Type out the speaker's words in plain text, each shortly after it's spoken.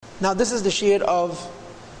Now this is the shiur of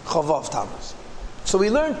Chavav Tammuz. So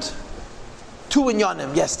we learned two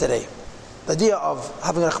inyanim yesterday. The idea of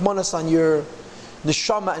having rachmanas on your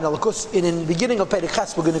neshama and alakus. In the beginning of Perek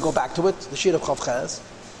Ches, we're going to go back to it, the shiur of Chav Ches.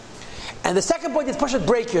 And the second point is Pashat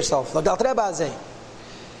break yourself. Like the Alter Rebbe Azeh.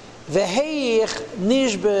 V'heich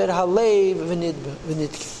nishber halev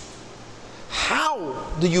v'nitke. How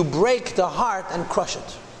do you break the heart and crush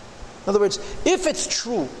it? In other words, if it's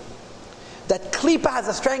true that Klippa has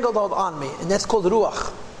a stranglehold on me, and that's called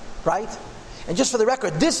Ruach, right? And just for the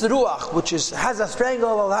record, this Ruach, which has a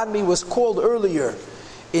stranglehold on me, was called earlier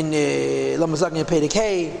in Lamazag and Perek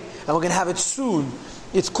Hey, and we're going to have it soon.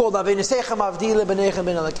 It's called Avenesechem Avdile Benechem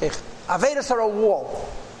Ben Alekech. Avedas are a wall.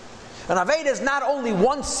 And Aveda is not only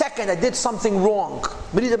 1 second I did something wrong.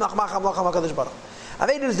 Aveda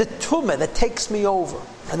is the tumah that takes me over,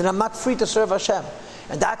 and then I'm not free to serve Hashem,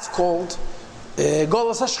 and that's called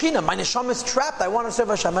Golos Hashchina. My neshama is trapped. I want to serve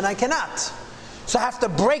Hashem, and I cannot. So I have to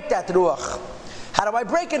break that ruach. How do I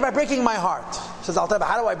break it? By breaking my heart. Says Alter Rebbe,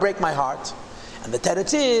 how do I break my heart? And the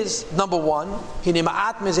teretz is number one,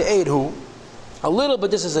 a little bit.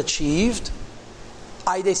 This is achieved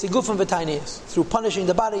through punishing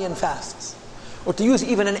the body and fasts, or to use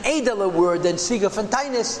even an edeler word than siguf and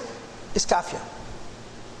tainis is kafya.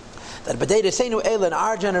 That b'dei deseinu eila in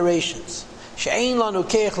our generations, she'ein lanu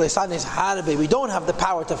keich le'sanis harbe, we don't have the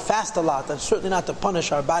power to fast a lot, and certainly not to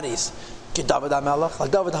punish our bodies. Ki David HaMelech, like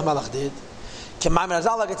David HaMelech did. Ki Ma'amar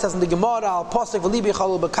Azal, like it says in the Gemara, al posek v'libi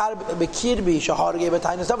chalu b'kirbi shaharge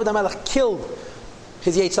b'tainis. David HaMelech killed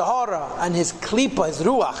his Yetzer Hara and his klipa, his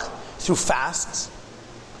ruach, through fasts.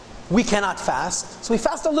 We cannot fast, so we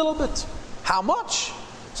fast a little bit. How much?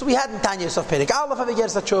 So we had in Tanya Yosef Perek Aleph have a Ger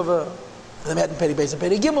Satshuva, and then we had in Perek Beis and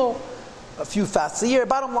Perek Gimel a few fasts a year.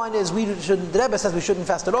 Bottom line is, the Rebbe says we shouldn't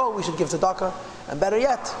fast at all. We should give tzedakah, and better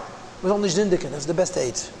yet, with only zindikin. That's the best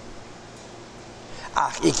aid.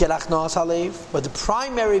 But the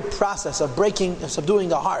primary process of breaking and subduing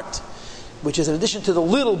the heart, which is in addition to the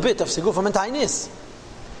little bit of segufah and tainis,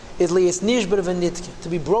 is liyis nishber v'nitke, to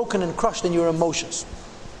be broken and crushed in your emotions.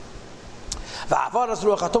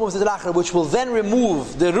 Which will then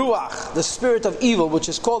remove the ruach, the spirit of evil, which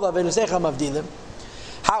is called Avenesechem Avdilim.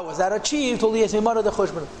 How is that achieved?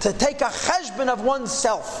 To take a cheshbon of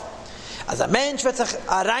oneself. As a man,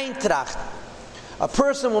 a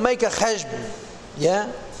person will make a cheshbon. Yeah?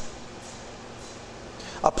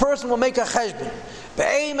 A person will make a cheshbon.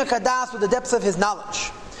 With the depths of his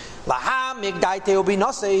knowledge.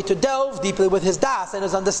 To delve deeply with his das and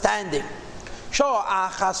his understanding.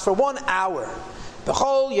 For 1 hour,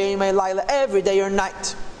 every day or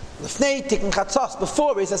night, before he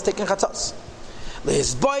says tikkun chatzos,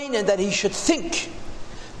 and that he should think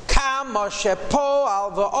how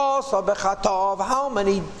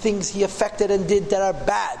many things he affected and did that are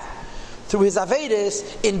bad through his avedis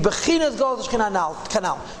in bechinas Golos Kanal,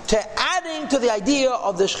 to adding to the idea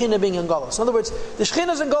of the Shechina being in Golos. In other words, the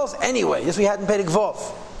Shechina is in Golos anyway. Yes, we had in Perek Vov.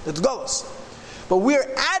 It's Golos. But we're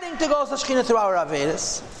adding to Golos Hashchina through our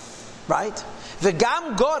Avedas, right?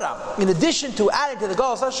 V'gam Goram, in addition to adding to the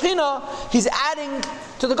Golos Hashchina, he's adding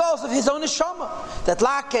to the Golos of his own neshama. That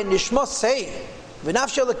laken nishmos say,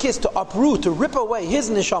 v'nafshel lakis, to uproot, to rip away his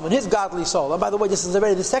neshama, his godly soul. And by the way, this is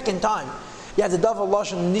already the second time you have the double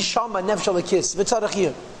lashon nishama nefshel lakis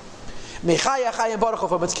v'tzarachir. Mechaya chayim baruch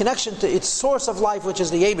from its connection to its source of life, which is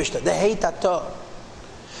the Yebishter, the Heitata.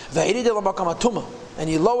 V'heirid l'makam atuma, and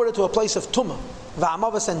he lowered it to a place of tumah.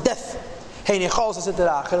 V'amavas and death,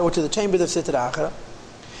 or to the chambers of Sitra Achara.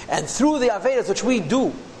 And through the Avedas which we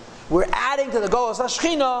do, we're adding to the Golos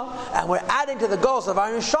Hashchina, and we're adding to the goals of our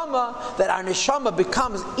neshama, that our neshama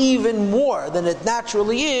becomes even more than it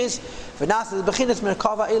naturally is. Our neshama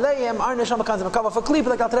becomes merkava for klip,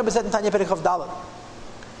 like Alter Rebbe said in Tanya Perek Chav Daled.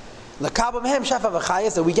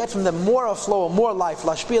 That we get from them more of flow, more life,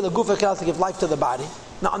 to give life to the body.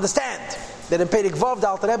 Now understand that in Perek Vav, the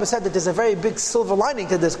Alter Rebbe said that there's a very big silver lining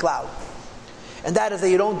to this cloud. And that is that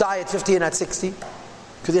you don't die at 50 and at 60,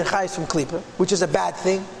 because you're chayes from klipa, which is a bad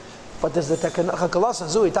thing. But there's the takalas and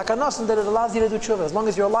zui, takanas, that it allows you to do tshuva. As long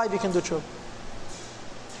as you're alive, you can do tshuva.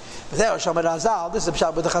 This is the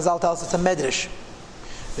pshat, but the Chazal tells us it's a medrash.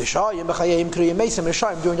 Rishayim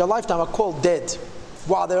during their lifetime are called dead.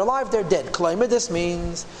 While they're alive, they're dead. This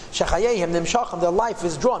means their life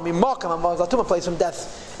is drawn. A place from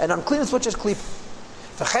death and uncleanness, which is klip.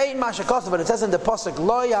 But it says in the pasuk,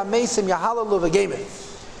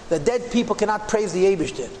 the dead people cannot praise the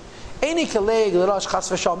Eibishter.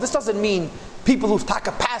 This doesn't mean people who've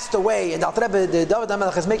passed away, and the David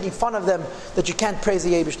HaMelech is making fun of them, that you can't praise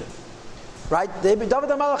the Eibishter. Right? David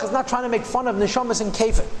HaMelech is not trying to make fun of neshamas and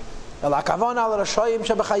kefir. It's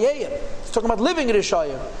talking about living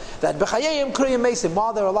Rishayim. That B'chayayim Kriyim Mesim,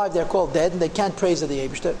 while they're alive, they're called dead, and they can't praise the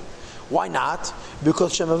Eibishter. Why not?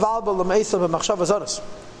 Because Shemaval B'Lameisel B'Machshav Azoros.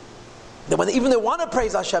 That when even they want to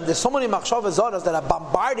praise Hashem, there's so many Machshav Azoros that are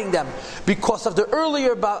bombarding them because of the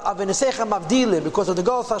earlier Avinesechem Avdilim, because of the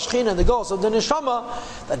Gos Hashchin and the Gos of the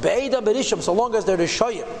Neshama, that Be'eda Berishim, so long as they're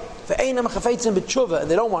Rishayim, Ve'einam Chafetzim B'Tshuva, and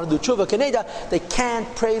they don't want to do Tshuva Keneda, they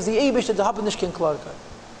can't praise the Eibishter, the Habanishkin Klarka.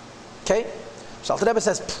 Okay? So Alter Rebbe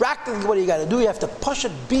says, practically what you got to do, you have to push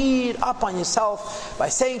it, beat up on yourself by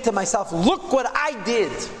saying to myself, look what I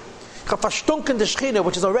did. Ich habe verstunken the Shechina,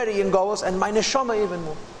 which is already in Golos, and my Neshama even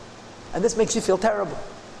more. And this makes you feel terrible,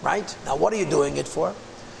 right? Now what are you doing it for?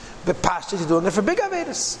 But pastors, you're doing it for big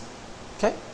Avedas. Okay?